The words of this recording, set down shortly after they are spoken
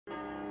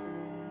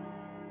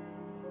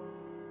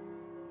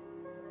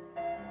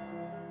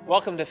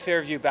Welcome to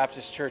Fairview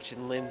Baptist Church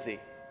in Lindsay.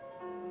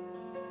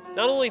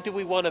 Not only do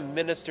we want to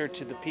minister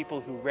to the people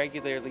who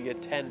regularly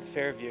attend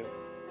Fairview,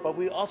 but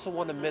we also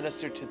want to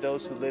minister to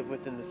those who live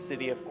within the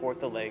city of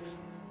Kawartha Lakes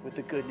with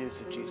the good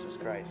news of Jesus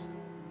Christ.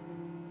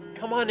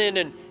 Come on in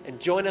and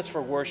join us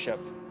for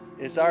worship.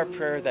 It is our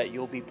prayer that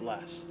you'll be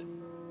blessed.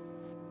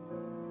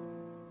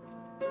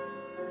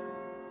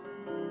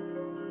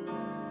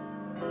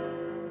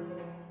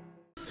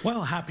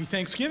 Well, happy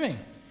Thanksgiving.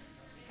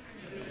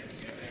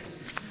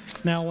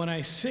 Now, when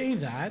I say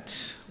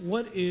that,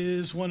 what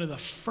is one of the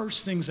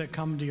first things that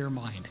come to your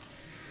mind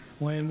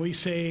when we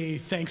say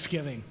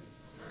Thanksgiving?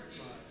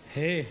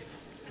 Hey,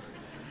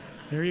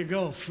 there you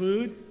go.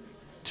 Food,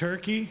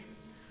 turkey.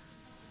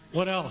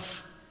 What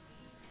else?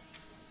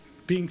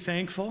 Being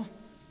thankful.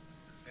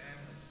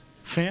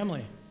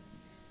 Family.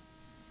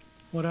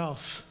 What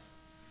else?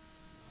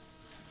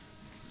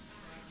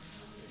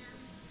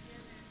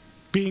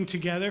 Being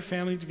together,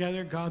 family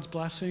together, God's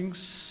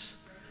blessings,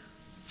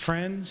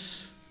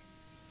 friends.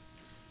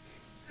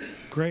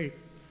 Great.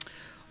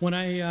 When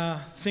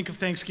I think of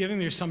Thanksgiving,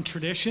 there's some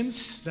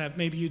traditions that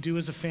maybe you do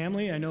as a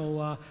family. I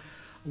know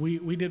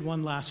we did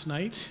one last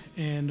night,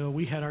 and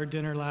we had our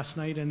dinner last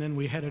night, and then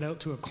we headed out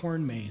to a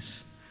corn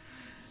maze.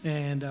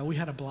 And we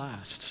had a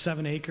blast.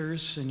 7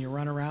 acres, and you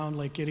run around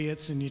like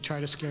idiots, and you try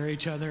to scare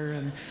each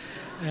other,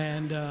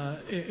 and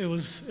it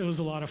was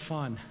a lot of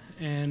fun.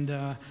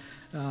 And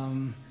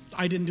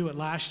I didn't do it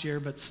last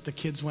year, but the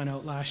kids went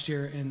out last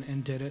year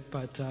and did it.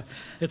 But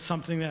it's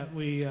something that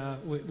we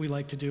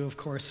like to do, of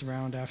course,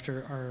 around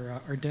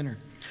after our dinner.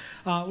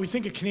 We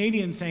think of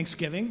Canadian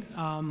Thanksgiving.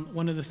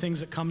 One of the things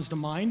that comes to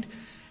mind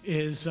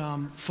is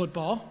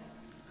football.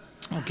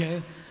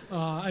 Okay.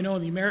 I know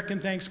the American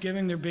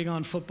Thanksgiving, they're big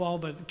on football,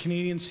 but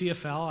Canadian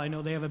CFL, I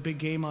know they have a big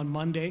game on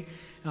Monday,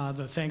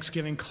 the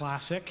Thanksgiving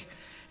Classic,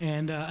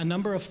 and a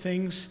number of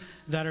things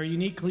that are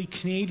uniquely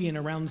Canadian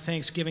around the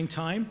Thanksgiving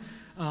time.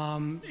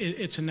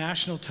 It's a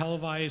national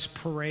televised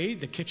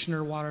parade, the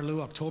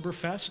Kitchener-Waterloo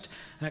Oktoberfest,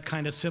 that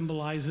kind of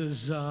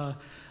symbolizes the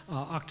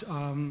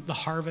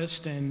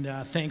harvest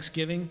and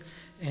Thanksgiving.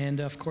 And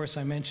of course,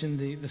 I mentioned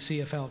the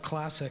CFL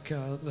Classic,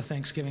 the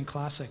Thanksgiving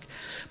Classic.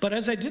 But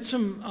as I did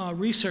some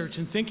research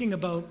and thinking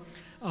about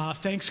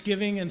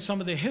Thanksgiving and some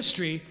of the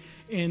history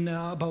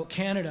about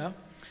Canada,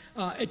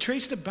 it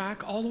traced it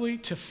back all the way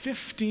to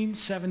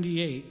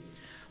 1578,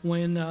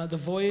 when the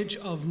voyage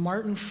of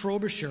Martin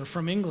Frobisher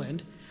from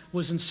England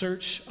was in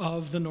search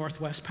of the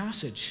Northwest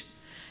Passage.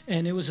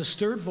 And it was his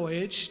third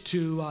voyage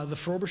to the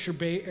Frobisher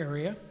Bay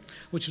area,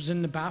 which was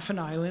in the Baffin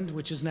Island,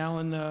 which is now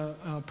in the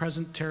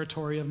present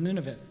territory of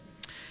Nunavut.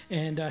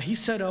 And he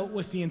set out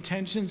with the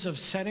intentions of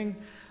setting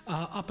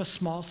up a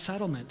small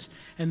settlement.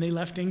 And they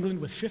left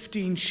England with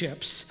 15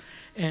 ships.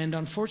 And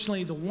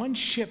unfortunately, the one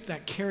ship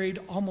that carried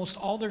almost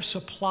all their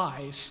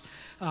supplies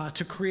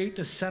to create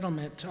the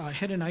settlement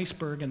hit an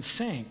iceberg and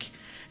sank.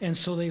 And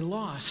so they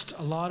lost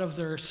a lot of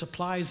their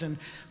supplies and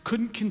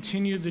couldn't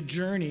continue the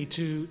journey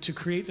to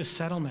create the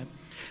settlement.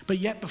 But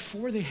yet,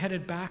 before they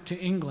headed back to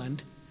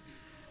England,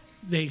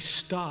 they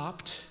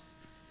stopped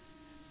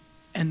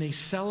and they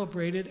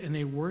celebrated and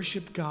they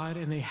worshiped God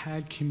and they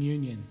had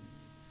communion.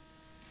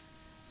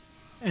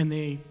 And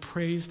they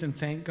praised and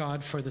thanked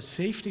God for the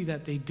safety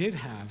that they did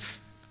have.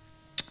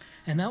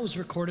 And that was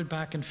recorded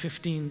back in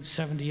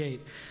 1578.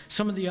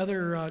 Some of the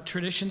other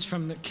traditions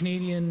from the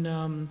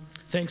Canadian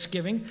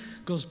Thanksgiving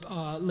goes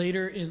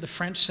later in the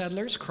French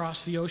settlers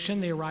crossed the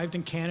ocean. They arrived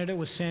in Canada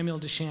with Samuel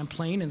de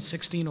Champlain in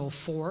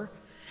 1604.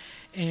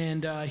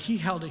 And he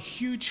held a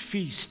huge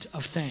feast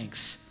of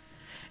thanks.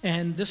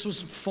 And this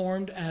was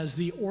formed as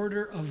the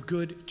Order of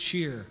Good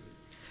Cheer.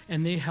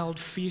 And they held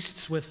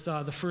feasts with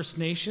the First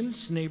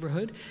Nations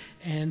neighborhood,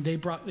 and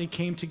they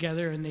came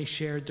together and they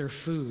shared their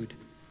food.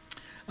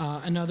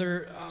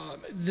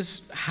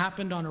 This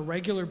happened on a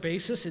regular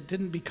basis. It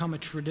didn't become a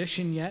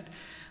tradition yet,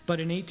 but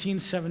in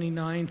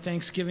 1879,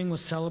 Thanksgiving was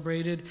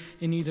celebrated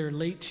in either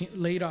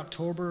late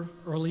October,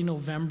 early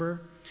November,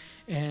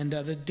 and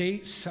the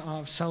dates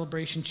of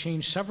celebration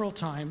changed several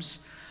times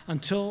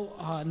until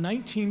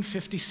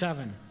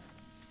 1957,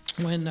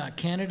 when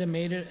Canada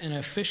made it an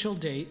official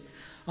date.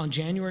 On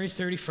January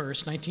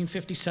 31st,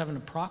 1957, a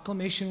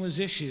proclamation was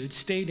issued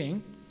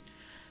stating,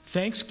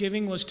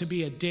 Thanksgiving was to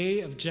be a day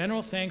of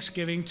general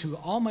thanksgiving to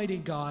Almighty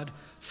God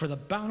for the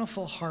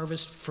bountiful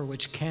harvest for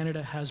which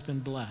Canada has been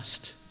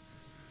blessed.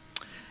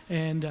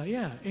 And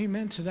yeah,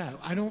 amen to that.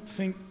 I don't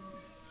think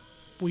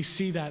we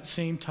see that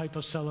same type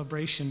of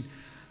celebration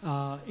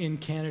in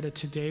Canada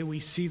today. We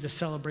see the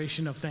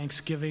celebration of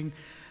Thanksgiving,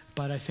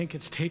 but I think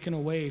it's taken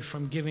away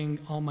from giving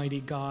Almighty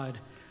God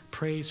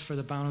praise for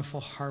the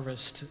bountiful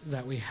harvest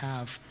that we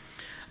have.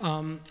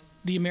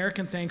 The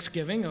American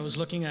Thanksgiving, I was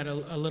looking at a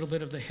little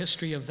bit of the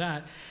history of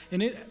that,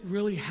 and it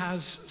really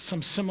has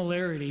some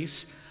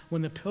similarities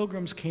when the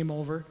Pilgrims came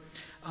over,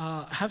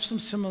 have some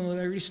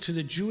similarities to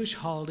the Jewish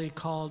holiday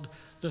called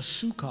the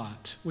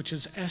Sukkot, which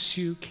is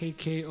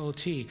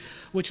S-U-K-K-O-T,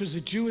 which was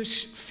a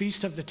Jewish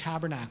feast of the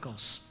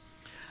tabernacles.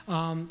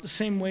 The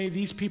same way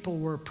these people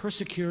were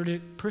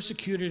persecuted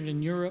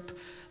in Europe,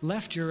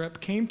 left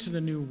Europe, came to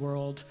the New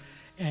World,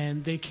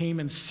 and they came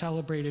and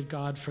celebrated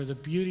God for the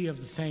beauty of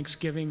the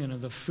Thanksgiving and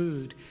of the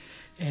food,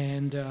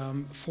 and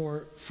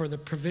for the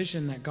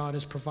provision that God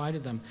has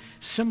provided them.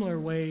 Similar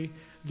way,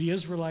 the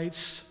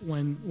Israelites,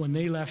 when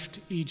they left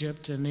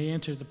Egypt and they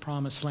entered the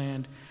Promised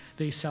Land,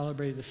 they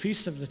celebrated the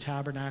Feast of the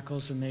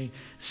Tabernacles, and they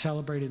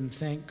celebrated and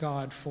thanked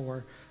God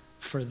for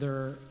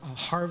their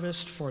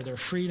harvest, for their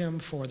freedom,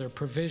 for their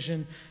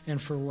provision, and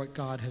for what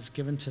God has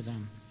given to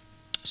them.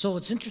 So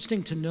it's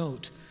interesting to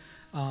note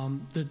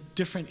the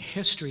different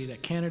history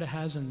that Canada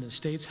has and the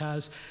States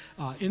has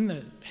in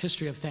the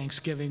history of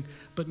Thanksgiving,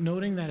 but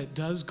noting that it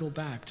does go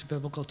back to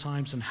biblical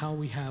times and how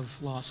we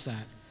have lost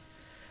that.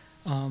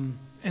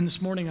 And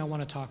this morning I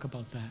want to talk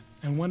about that.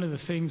 And one of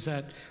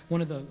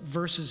the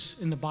verses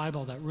in the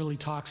Bible that really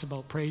talks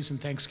about praise and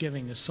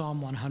thanksgiving is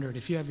Psalm 100.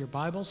 If you have your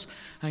Bibles,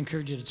 I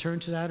encourage you to turn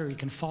to that, or you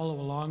can follow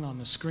along on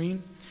the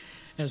screen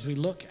as we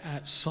look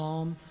at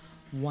Psalm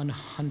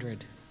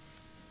 100.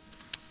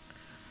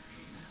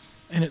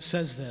 And it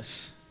says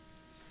this: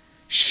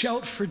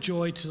 "Shout for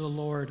joy to the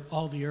Lord,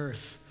 all the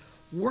earth.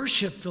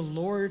 Worship the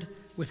Lord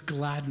with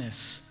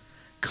gladness.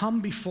 Come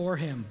before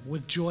him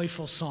with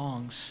joyful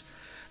songs.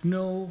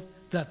 Know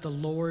that the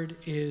Lord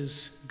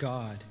is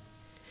God.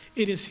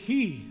 It is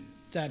he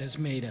that has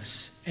made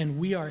us, and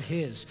we are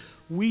his.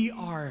 We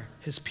are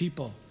his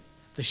people,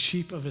 the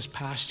sheep of his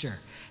pasture.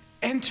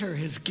 Enter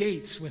his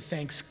gates with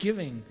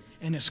thanksgiving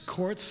and his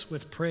courts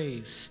with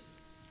praise.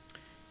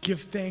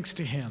 Give thanks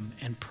to him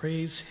and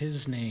praise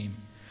his name.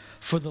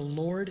 For the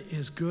Lord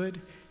is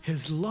good,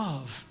 his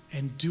love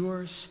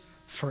endures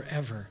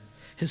forever.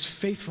 His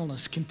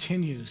faithfulness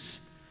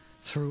continues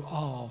through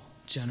all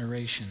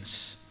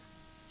generations."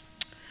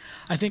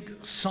 I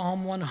think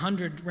Psalm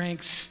 100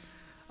 ranks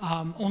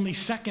only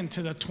second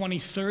to the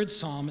 23rd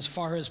Psalm as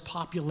far as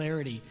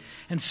popularity.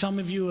 And some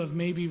of you have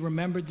maybe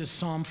remembered this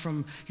psalm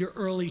from your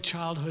early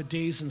childhood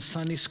days in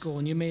Sunday school,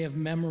 and you may have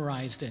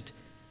memorized it.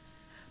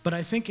 But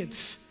I think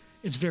it's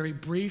very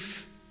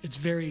brief, it's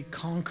very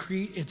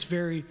concrete, it's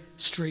very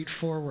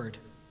straightforward.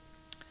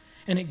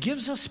 And it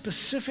gives us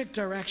specific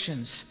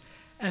directions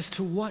as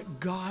to what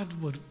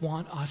God would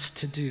want us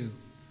to do.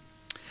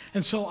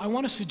 And so I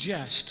want to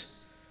suggest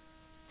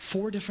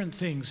 4 different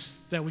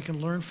things that we can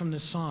learn from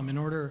this psalm in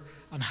order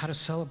on how to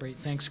celebrate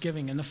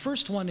Thanksgiving. And the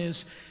first one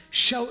is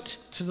shout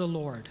to the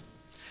Lord.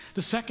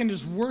 The second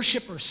is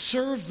worship or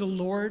serve the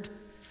Lord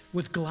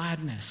with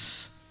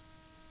gladness.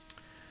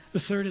 The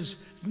third is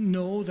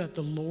know that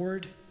the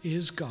Lord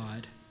is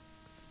God.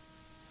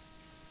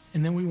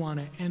 And then we want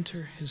to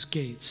enter his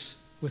gates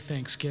with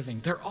thanksgiving.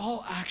 They're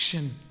all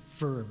action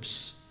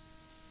verbs.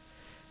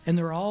 And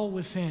they're all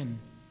within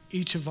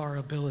each of our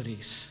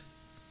abilities.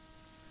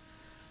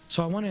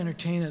 So I want to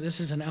entertain that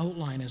this is an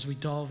outline as we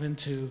delve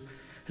into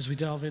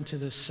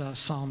this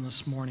psalm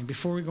this morning.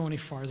 Before we go any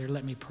farther,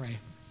 let me pray.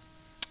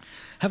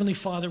 Heavenly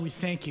Father, we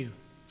thank you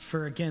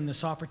for, again,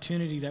 this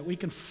opportunity that we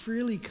can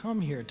freely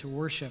come here to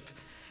worship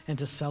and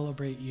to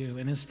celebrate you.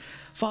 And as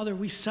Father,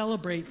 we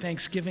celebrate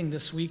Thanksgiving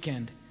this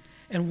weekend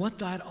and what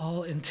that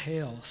all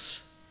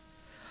entails.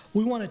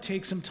 We want to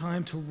take some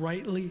time to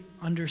rightly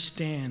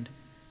understand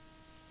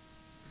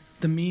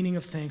the meaning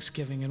of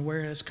Thanksgiving and where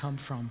it has come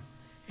from,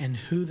 and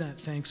who that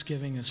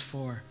thanksgiving is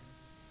for.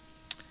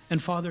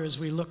 And Father, as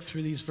we look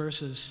through these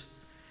verses,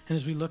 and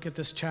as we look at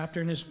this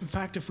chapter, and in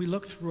fact, if we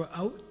look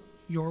throughout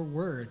your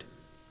word,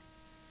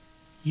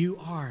 you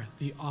are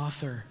the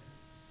author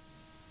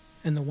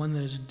and the one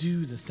that is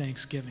due the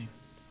thanksgiving.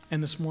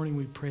 And this morning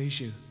we praise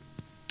you,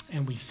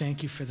 and we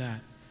thank you for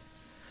that.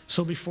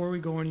 So before we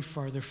go any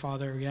farther,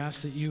 Father, we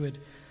ask that you would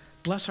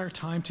bless our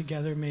time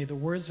together. May the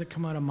words that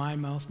come out of my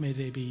mouth, may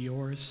they be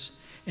yours,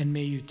 and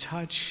may you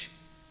touch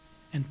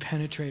and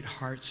penetrate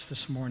hearts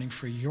this morning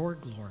for your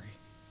glory.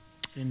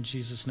 In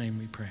Jesus' name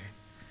we pray.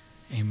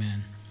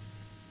 Amen.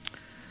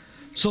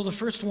 So the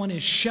first one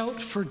is shout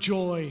for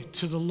joy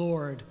to the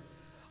Lord,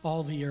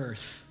 all the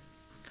earth.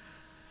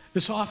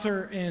 This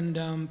author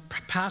and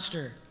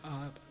pastor,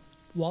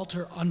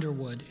 Walter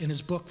Underwood, in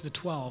his book, The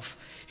 12,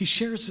 he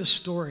shares this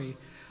story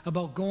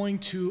about going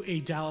to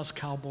a Dallas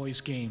Cowboys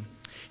game.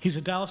 He's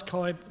a Dallas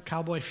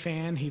Cowboy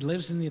fan. He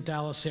lives in the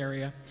Dallas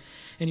area.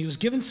 And he was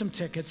given some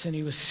tickets, and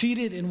he was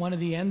seated in one of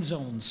the end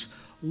zones,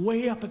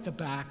 way up at the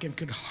back, and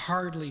could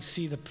hardly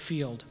see the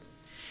field.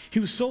 He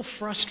was so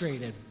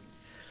frustrated,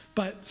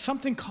 but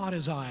something caught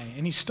his eye,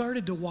 and he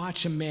started to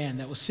watch a man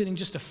that was sitting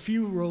just a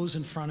few rows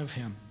in front of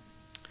him.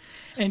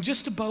 And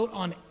just about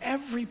on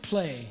every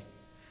play,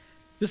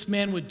 this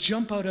man would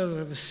jump out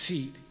of his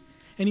seat,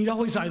 and he'd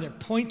always either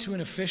point to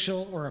an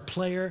official or a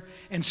player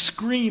and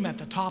scream at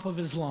the top of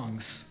his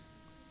lungs.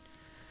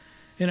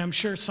 And I'm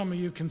sure some of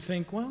you can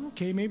think, well,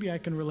 okay, maybe I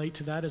can relate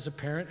to that as a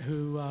parent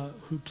who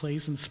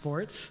plays in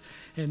sports,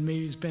 and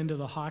maybe has been to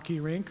the hockey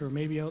rink or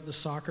maybe out the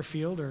soccer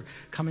field or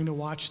coming to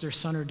watch their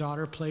son or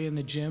daughter play in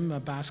the gym,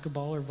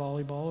 basketball or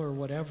volleyball or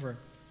whatever.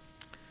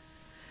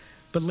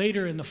 But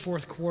later in the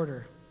fourth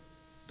quarter,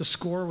 the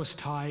score was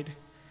tied.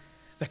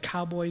 The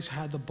Cowboys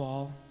had the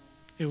ball,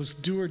 It was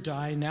do or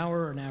die, now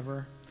or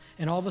never.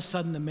 And all of a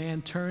sudden, the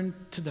man turned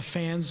to the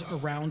fans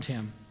around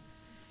him.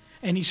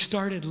 And he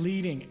started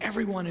leading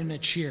everyone in a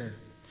cheer.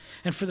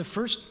 And for the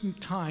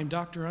first time,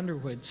 Dr.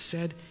 Underwood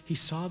said he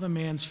saw the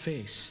man's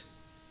face.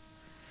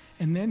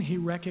 And then he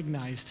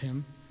recognized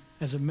him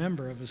as a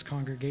member of his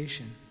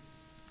congregation.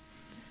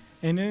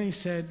 And then he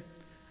said,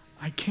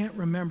 I can't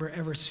remember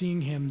ever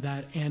seeing him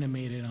that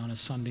animated on a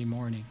Sunday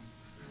morning.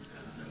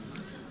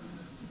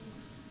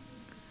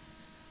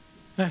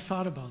 And I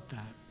thought about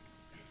that.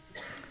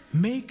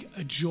 Make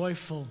a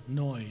joyful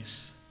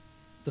noise,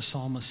 the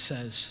psalmist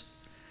says.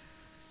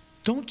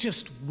 Don't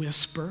just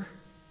whisper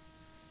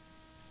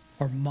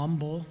or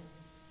mumble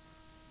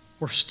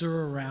or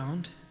stir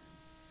around.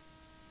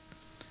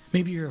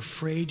 Maybe you're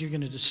afraid you're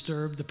going to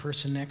disturb the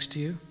person next to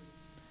you.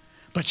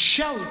 But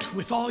shout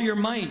with all your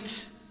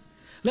might.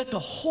 Let the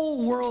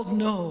whole world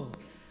know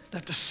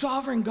that the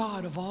sovereign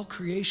God of all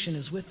creation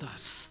is with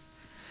us,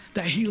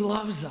 that he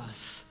loves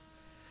us,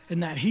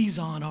 and that he's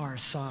on our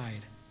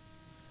side.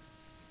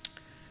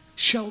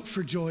 Shout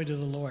for joy to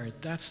the Lord.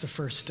 That's the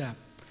first step.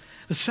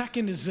 The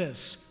second is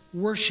this: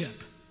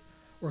 worship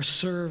or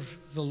serve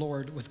the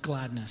Lord with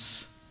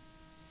gladness.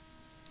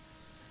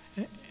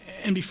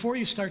 And before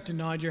you start to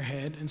nod your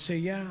head and say,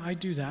 yeah, I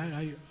do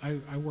that.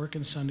 I work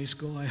in Sunday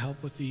school. I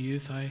help with the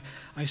youth.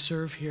 I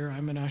serve here.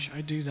 I'm an usher.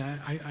 I do that.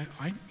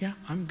 Yeah,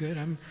 I'm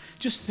good.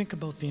 Just think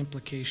about the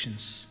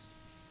implications.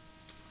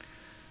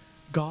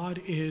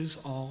 God is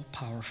all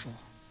powerful.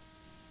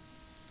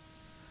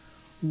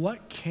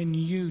 What can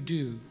you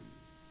do?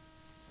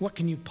 What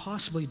can you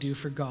possibly do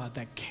for God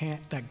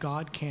that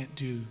God can't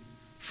do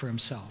for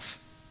himself?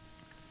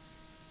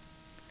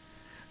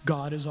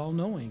 God is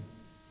all-knowing.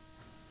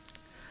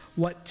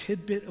 What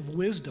tidbit of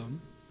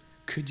wisdom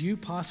could you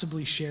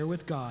possibly share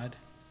with God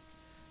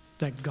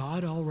that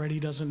God already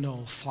doesn't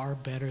know far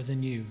better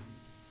than you?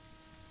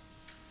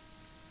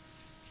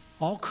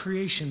 All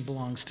creation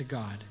belongs to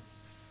God.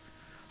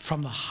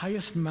 From the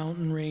highest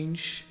mountain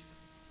range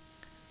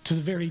to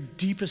the very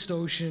deepest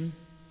ocean,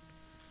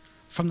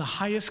 from the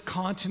highest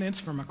continents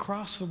from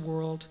across the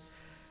world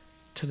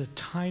to the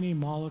tiny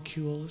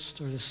molecules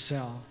or the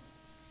cell.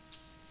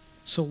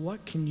 So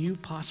what can you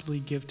possibly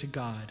give to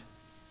God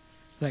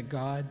that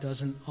God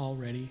doesn't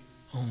already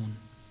own?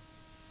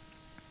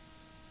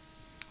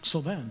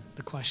 So then,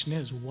 the question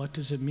is, what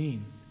does it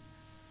mean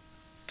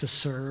to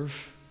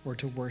serve or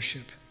to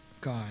worship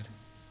God?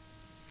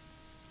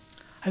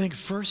 I think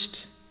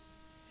first,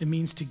 it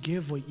means to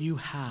give what you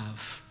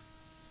have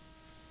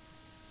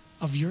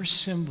of your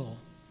symbol,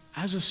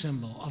 as a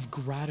symbol of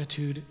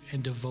gratitude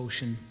and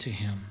devotion to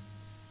him.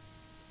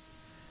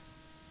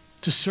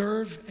 To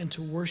serve and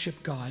to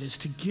worship God is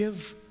to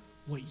give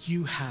what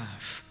you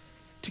have,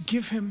 to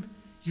give him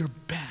your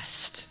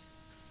best,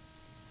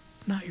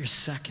 not your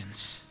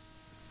seconds,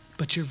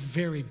 but your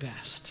very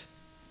best,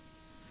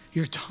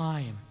 your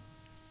time,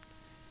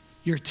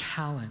 your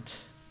talent,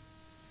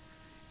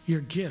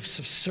 your gifts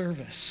of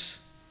service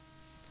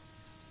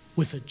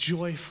with a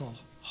joyful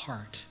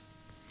heart.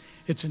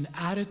 It's an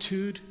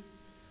attitude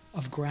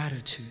of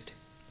gratitude.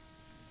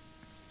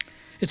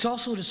 It's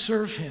also to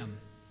serve him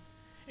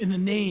in the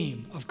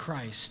name of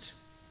Christ.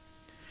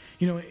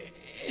 You know,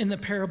 in the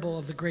parable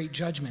of the great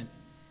judgment,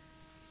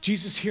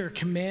 Jesus here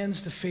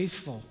commands the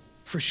faithful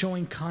for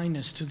showing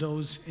kindness to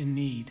those in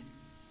need.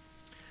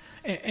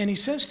 And he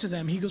says to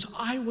them, he goes,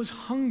 I was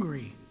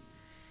hungry,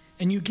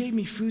 and you gave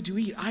me food to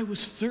eat. I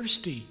was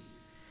thirsty,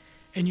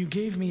 and you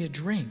gave me a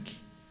drink.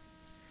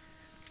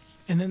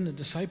 And then the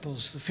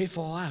disciples, the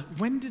faithful, all asked,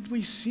 when did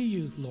we see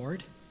you,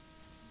 Lord?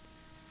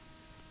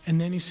 And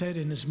then he said,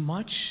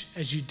 inasmuch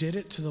as you did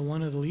it to the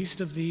one of the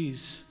least of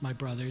these, my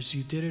brothers,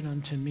 you did it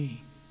unto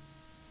me.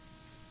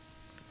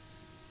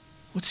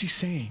 What's he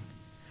saying?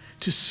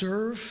 To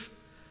serve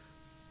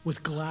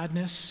with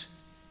gladness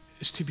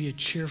is to be a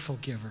cheerful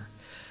giver,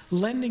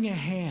 lending a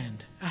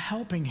hand, a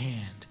helping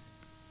hand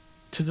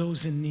to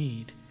those in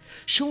need,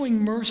 showing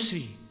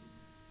mercy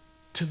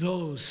to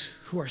those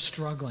who are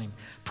struggling,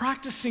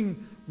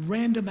 practicing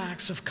random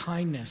acts of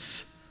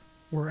kindness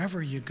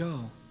wherever you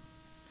go.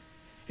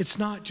 It's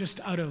not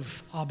just out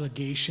of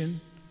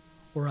obligation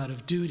or out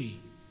of duty,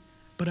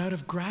 but out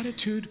of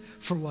gratitude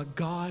for what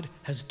God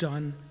has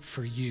done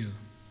for you.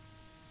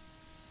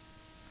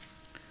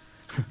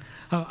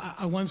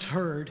 I once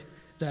heard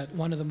that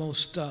one of the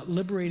most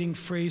liberating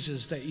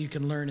phrases that you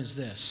can learn is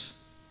this.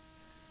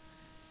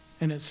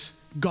 And it's,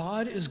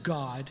 God is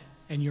God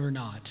and you're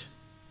not.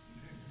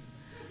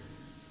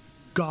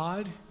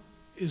 God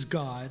is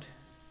God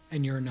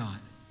and you're not.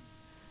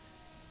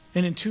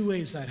 And in two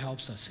ways that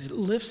helps us. It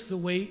lifts the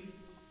weight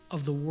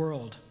of the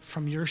world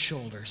from your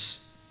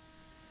shoulders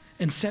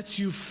and sets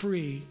you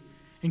free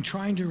in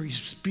trying to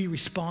be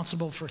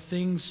responsible for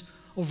things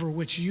over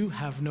which you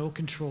have no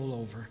control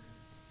over.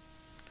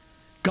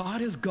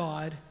 God is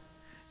God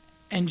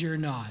and you're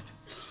not.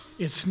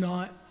 It's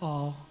not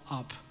all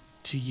up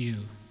to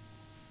you.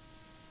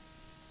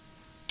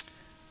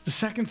 The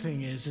second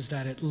thing is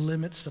that it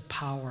limits the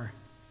power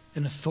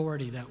and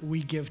authority that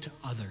we give to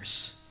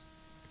others.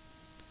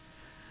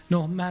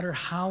 No matter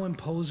how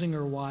imposing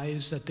or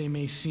wise that they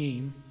may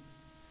seem,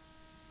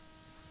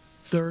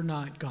 they're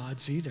not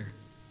God's either.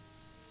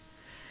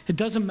 It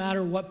doesn't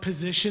matter what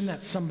position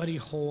that somebody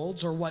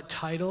holds, or what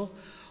title,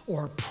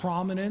 or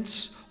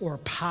prominence, or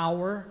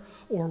power,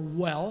 or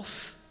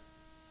wealth.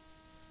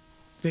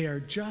 They are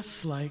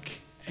just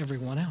like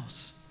everyone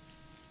else.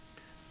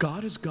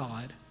 God is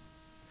God,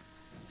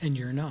 and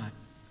you're not.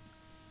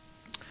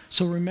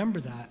 So remember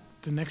that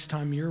the next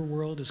time your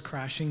world is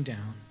crashing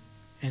down,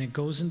 and it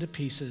goes into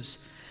pieces,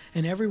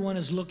 and everyone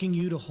is looking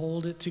you to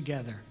hold it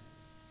together.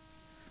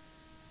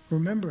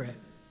 Remember it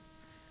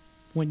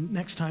when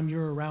next time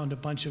you're around a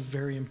bunch of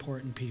very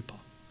important people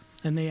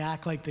and they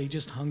act like they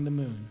just hung the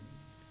moon.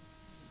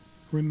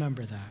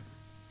 Remember that.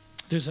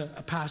 There's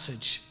a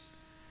passage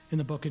in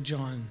the book of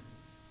John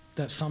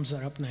that sums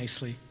that up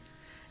nicely.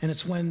 And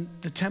it's when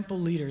the temple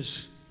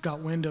leaders got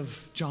wind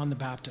of John the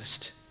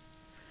Baptist.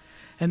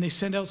 And they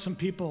send out some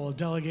people, a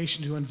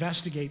delegation, to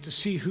investigate, to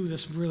see who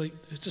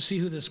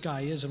this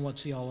guy is and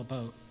what's he all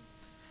about.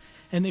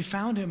 And they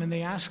found him and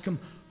they asked him,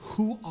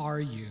 "Who are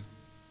you?"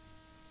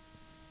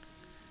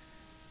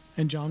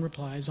 And John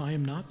replies, "I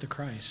am not the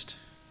Christ,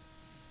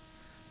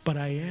 but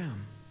I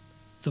am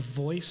the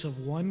voice of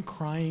one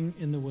crying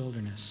in the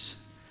wilderness.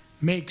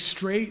 Make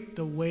straight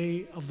the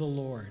way of the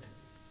Lord."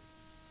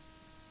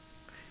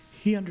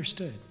 He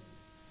understood.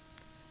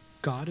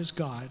 God is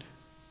God,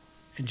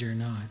 and you're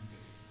not.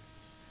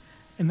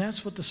 And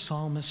that's what the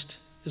psalmist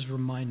is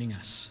reminding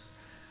us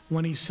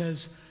when he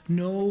says,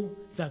 "Know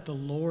that the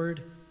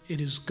Lord,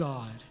 it is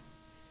God.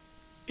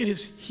 It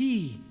is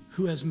He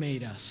who has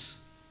made us,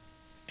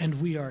 and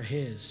we are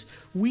His.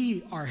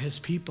 We are His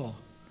people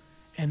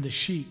and the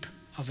sheep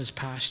of His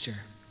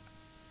pasture."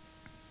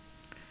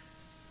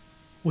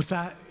 With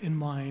that in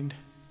mind,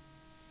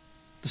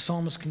 the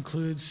psalmist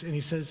concludes and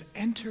he says,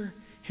 "Enter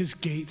His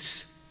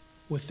gates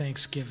with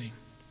thanksgiving.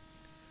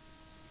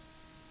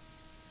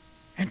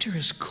 Enter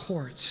His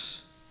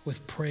courts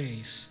with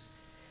praise.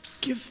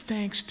 Give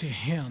thanks to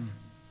Him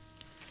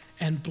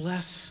and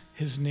bless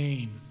His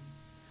name.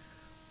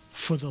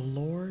 For the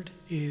Lord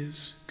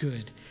is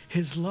good.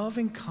 His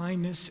loving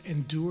kindness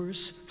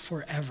endures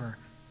forever.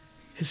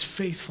 His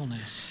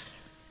faithfulness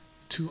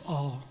to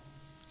all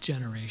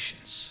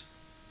generations."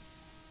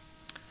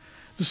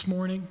 This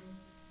morning,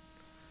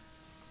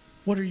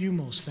 what are you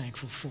most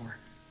thankful for?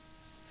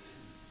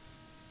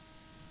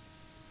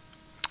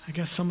 I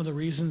guess some of the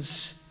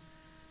reasons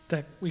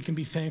that we can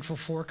be thankful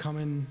for come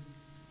in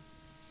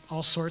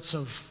all sorts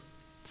of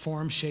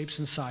forms, shapes,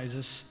 and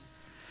sizes.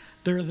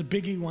 There are the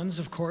biggie ones,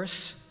 of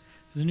course: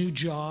 the new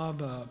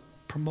job, a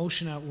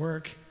promotion at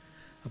work,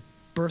 a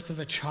birth of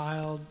a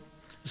child,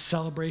 a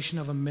celebration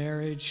of a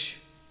marriage.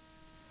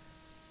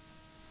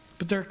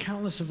 But there are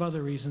countless of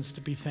other reasons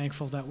to be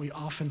thankful that we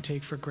often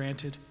take for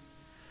granted,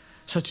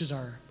 such as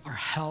our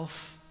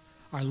health,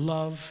 our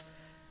love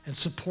and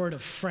support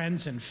of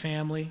friends and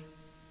family,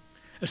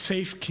 a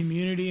safe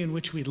community in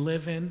which we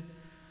live in,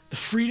 the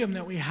freedom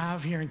that we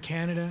have here in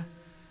Canada,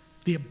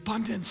 the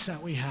abundance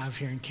that we have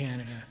here in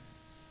Canada,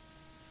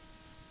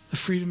 the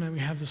freedom that we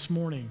have this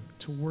morning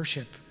to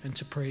worship and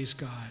to praise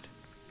God.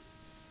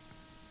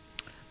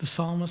 The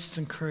psalmist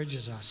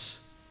encourages us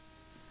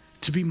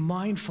to be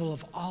mindful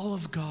of all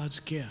of God's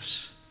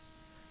gifts,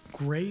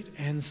 great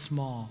and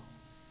small,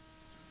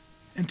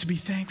 and to be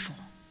thankful.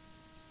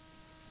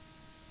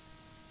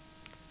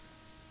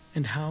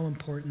 And how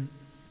important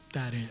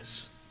that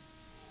is.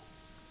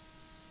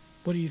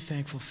 What are you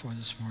thankful for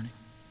this morning?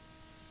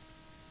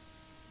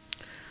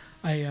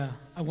 I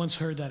once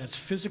heard that it's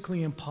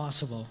physically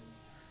impossible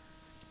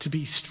to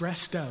be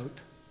stressed out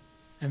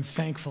and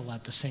thankful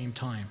at the same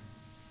time.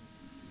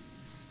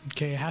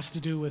 Okay, it has to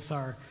do with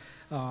our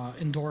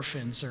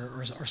endorphins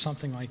or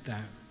something like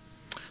that.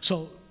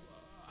 So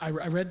I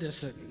read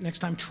this. Next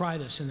time, try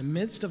this. In the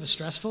midst of a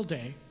stressful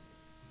day,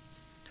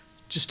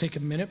 just take a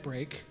minute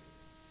break,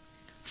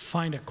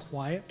 find a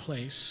quiet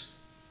place,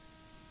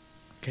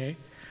 okay?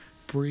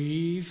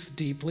 Breathe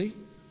deeply,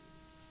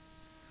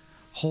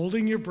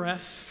 holding your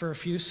breath for a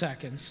few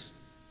seconds,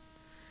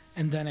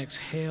 and then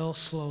exhale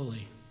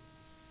slowly.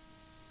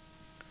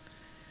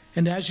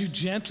 And as you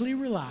gently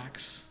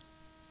relax,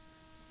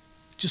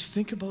 just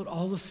think about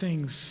all the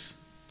things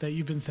that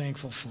you've been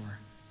thankful for.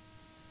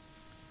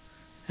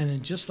 And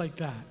then just like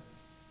that,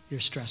 your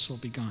stress will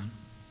be gone.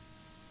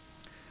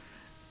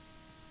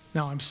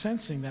 Now, I'm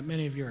sensing that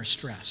many of you are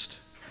stressed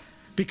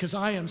because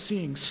I am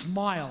seeing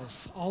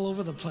smiles all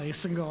over the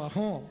place and go,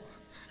 "Oh."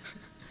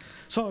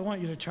 So I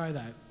want you to try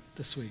that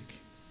this week.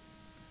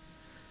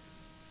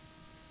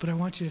 But I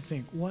want you to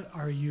think, what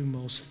are you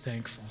most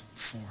thankful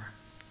for?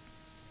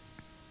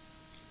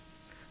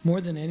 More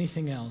than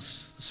anything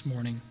else this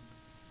morning,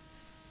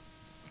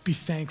 be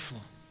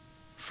thankful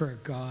for a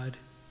God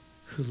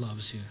who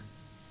loves you,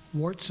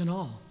 warts and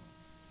all.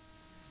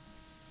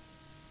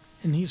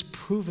 And He's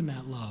proven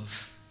that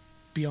love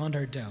beyond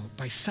our doubt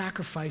by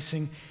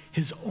sacrificing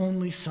His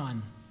only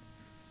Son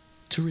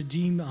to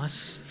redeem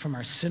us from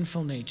our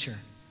sinful nature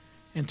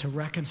and to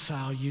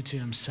reconcile you to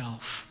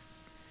Himself.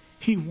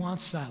 He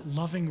wants that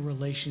loving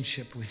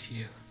relationship with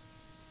you.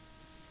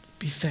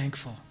 Be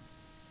thankful.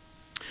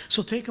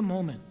 So take a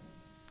moment.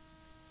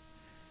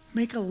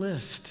 Make a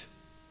list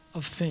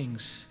of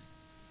things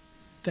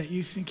that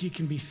you think you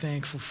can be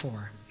thankful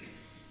for.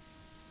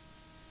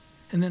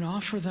 And then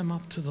offer them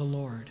up to the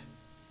Lord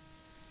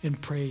in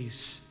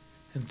praise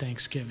and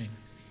thanksgiving.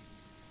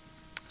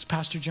 As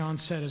Pastor John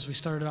said as we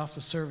started off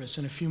the service,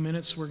 in a few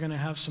minutes we're going to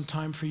have some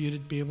time for you to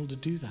be able to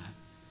do that.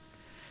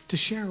 To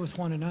share with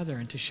one another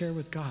and to share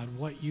with God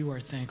what you are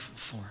thankful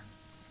for.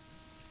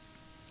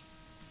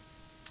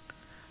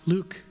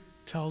 Luke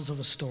tells of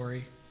a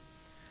story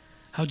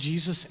how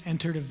Jesus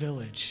entered a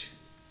village,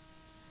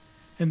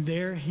 and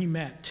there he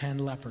met 10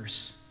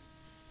 lepers.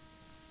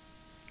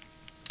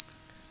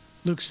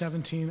 Luke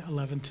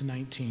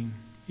 17:11-19.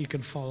 You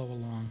can follow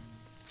along.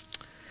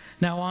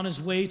 Now on his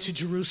way to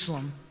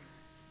Jerusalem,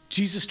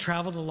 Jesus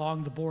traveled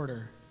along the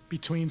border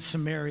between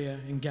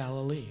Samaria and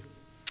Galilee.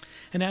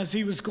 And as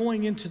he was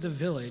going into the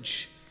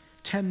village,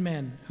 10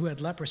 men who had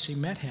leprosy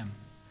met him.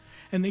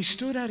 And they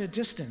stood at a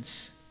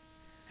distance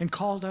and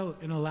called out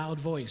in a loud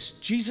voice,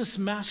 "Jesus,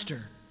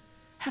 Master,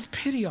 have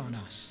pity on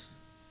us."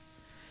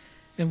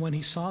 And when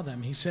he saw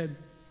them, he said,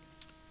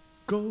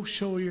 "Go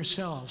show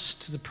yourselves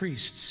to the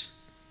priests."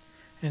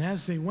 And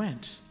as they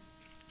went,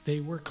 they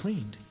were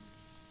cleaned.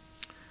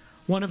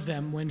 One of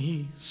them, when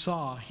he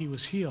saw he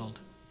was healed,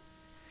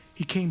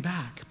 he came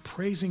back,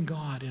 praising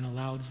God in a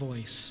loud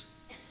voice.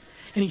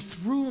 And he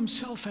threw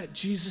himself at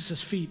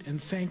Jesus' feet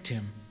and thanked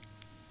him.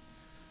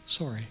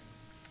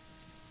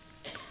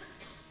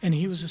 And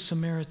he was a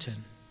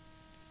Samaritan.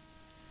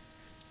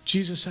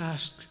 Jesus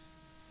asked,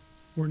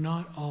 "Were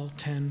not all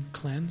 10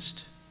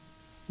 cleansed?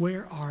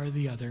 Where are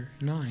the other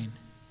 9?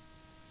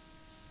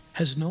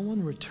 Has no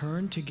one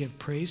returned to give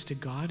praise to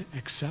God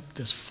except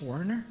this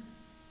foreigner?"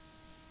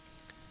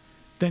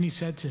 Then he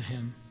said to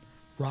him,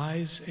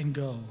 "Rise and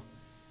go.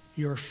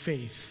 Your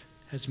faith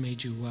has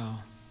made you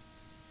well."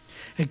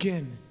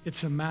 Again,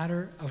 it's a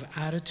matter of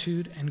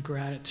attitude and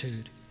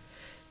gratitude.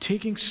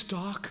 Taking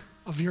stock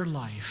of your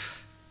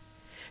life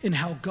and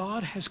how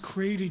God has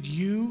created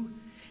you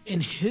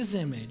in his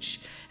image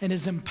and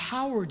has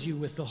empowered you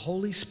with the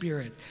Holy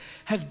Spirit,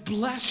 has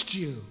blessed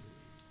you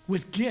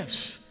with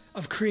gifts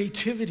of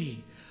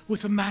creativity,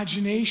 with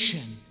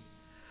imagination,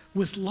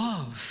 with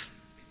love.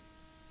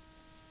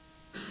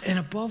 And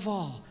above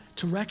all,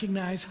 to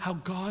recognize how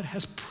God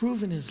has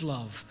proven his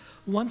love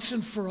once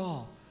and for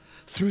all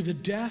through the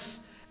death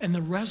and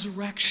the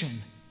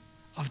resurrection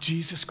of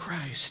Jesus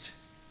Christ.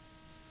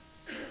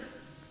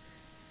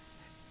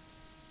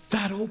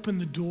 That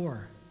opened the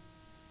door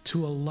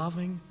to a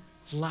loving,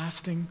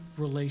 lasting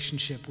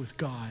relationship with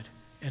God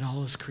and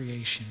all his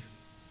creation.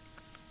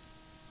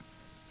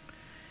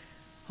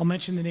 I'll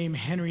mention the name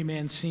Henry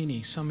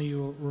Mancini. Some of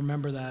you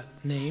remember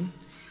that name.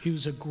 He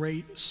was a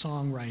great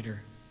songwriter.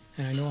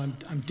 And I know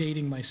I'm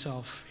dating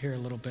myself here a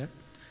little bit.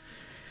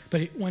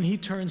 But when he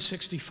turned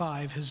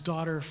 65, his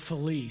daughter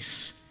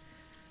Felice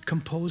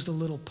composed a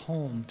little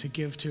poem to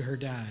give to her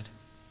dad.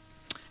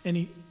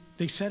 And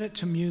they set it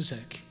to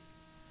music.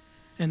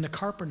 And the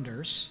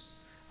Carpenters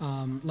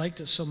liked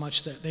it so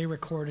much that they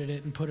recorded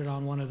it and put it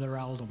on one of their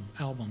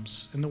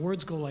albums. And the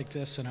words go like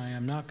this, and I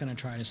am not going to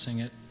try to sing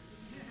it.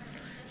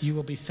 You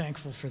will be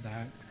thankful for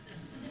that.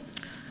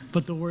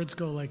 But the words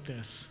go like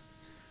this.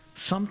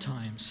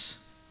 Sometimes,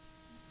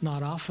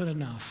 not often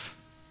enough,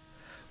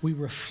 we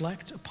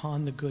reflect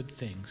upon the good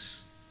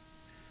things.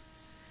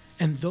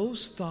 And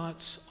those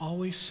thoughts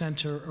always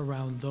center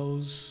around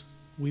those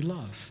we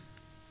love.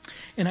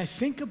 And I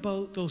think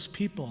about those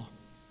people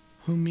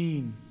who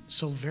mean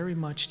so very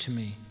much to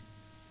me,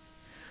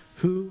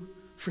 who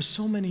for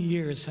so many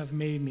years have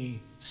made me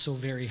so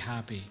very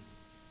happy.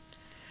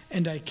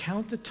 And I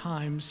count the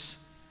times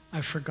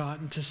I've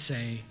forgotten to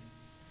say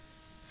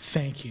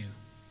thank you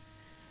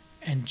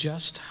and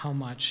just how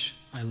much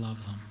I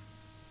love them.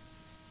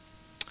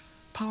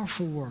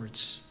 Powerful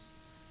words,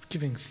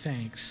 giving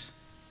thanks.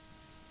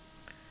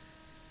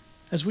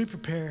 As we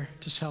prepare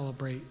to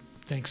celebrate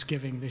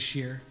Thanksgiving this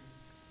year,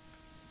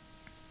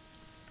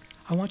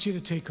 I want you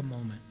to take a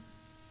moment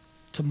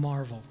to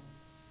marvel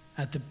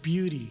at the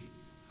beauty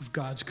of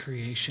God's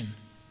creation,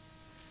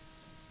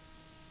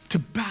 to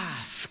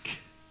bask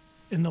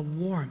in the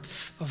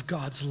warmth of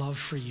God's love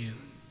for you,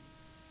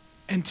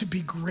 and to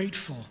be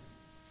grateful.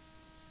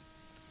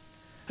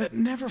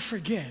 Never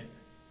forget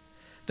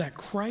that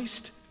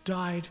Christ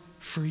died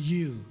for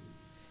you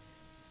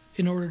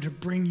in order to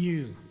bring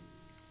you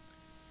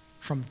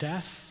from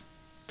death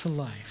to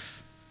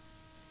life.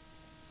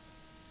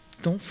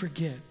 Don't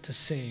forget to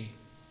say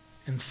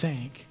and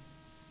thank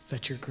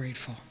that you're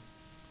grateful.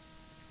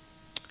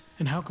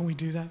 And how can we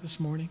do that this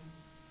morning?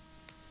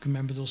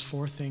 Remember those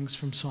 4 things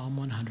from Psalm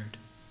 100.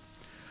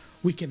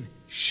 We can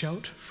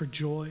shout for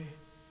joy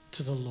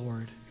to the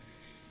Lord.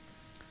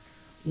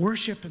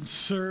 Worship and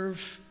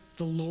serve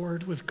the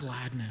Lord with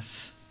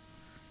gladness.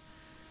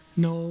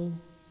 Know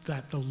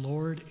that the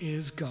Lord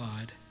is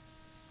God,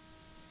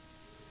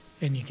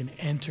 and you can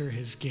enter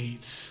his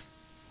gates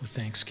with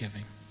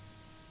thanksgiving.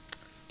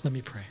 Let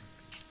me pray.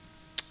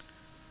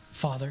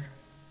 Father,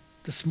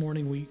 this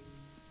morning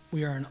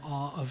we are in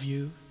awe of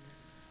you.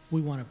 We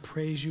want to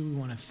praise you. We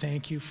want to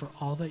thank you for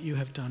all that you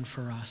have done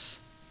for us.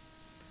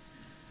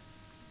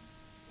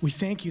 We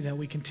thank you that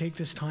we can take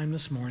this time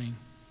this morning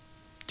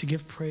to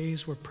give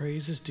praise where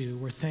praise is due,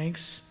 where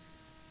thanks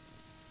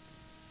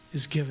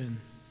is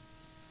given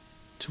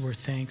to where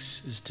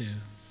thanks is due.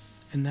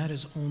 And that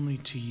is only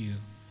to you,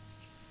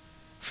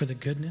 for the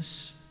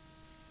goodness,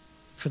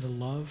 for the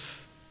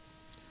love,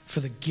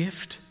 for the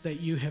gift that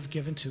you have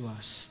given to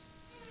us.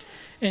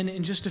 And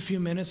in just a few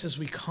minutes, as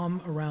we come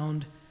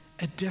around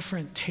a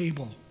different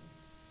table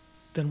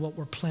than what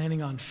we're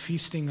planning on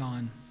feasting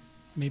on,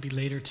 maybe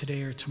later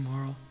today or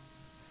tomorrow,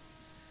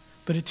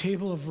 but a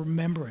table of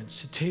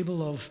remembrance, a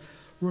table of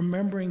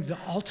remembering the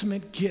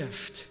ultimate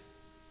gift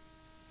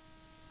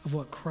of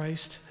what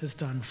Christ has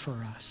done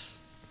for us.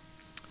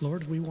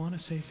 Lord, we want to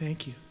say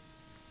thank you.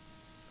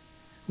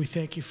 We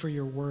thank you for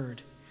your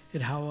word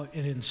and how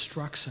it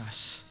instructs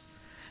us,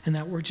 and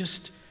that we're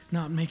just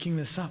not making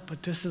this up,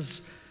 but this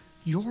is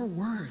your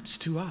words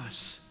to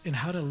us in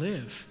how to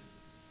live.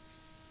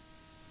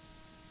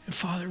 And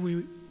Father,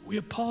 we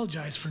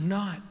apologize for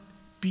not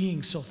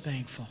being so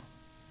thankful.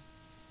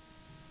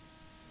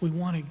 We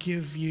want to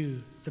give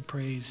you the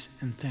praise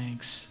and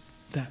thanks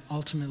that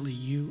ultimately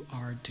you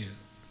are due.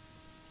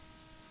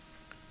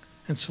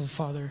 And so,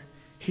 Father,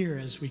 here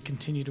as we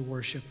continue to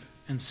worship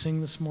and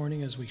sing this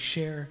morning, as we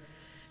share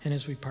and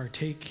as we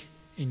partake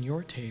in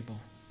your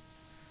table,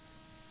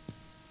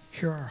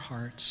 hear our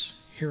hearts,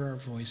 hear our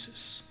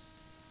voices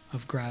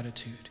of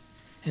gratitude,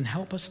 and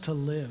help us to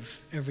live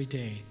every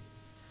day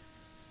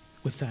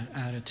with that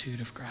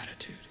attitude of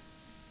gratitude.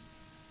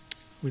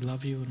 We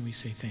love you and we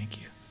say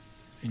thank you.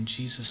 In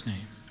Jesus'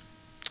 name,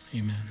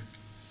 amen.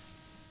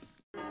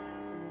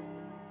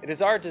 It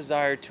is our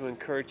desire to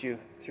encourage you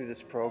through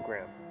this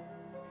program.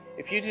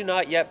 If you do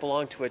not yet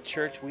belong to a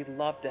church, we'd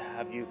love to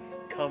have you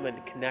come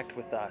and connect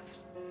with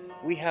us.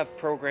 We have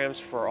programs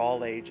for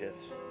all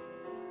ages.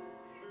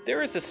 If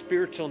there is a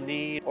spiritual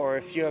need, or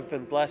if you have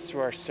been blessed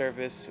through our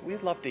service,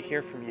 we'd love to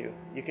hear from you.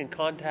 You can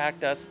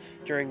contact us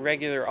during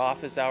regular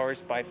office hours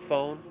by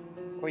phone,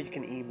 or you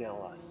can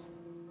email us.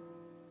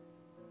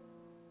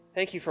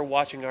 Thank you for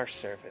watching our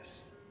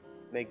service.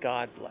 May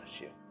God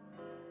bless you.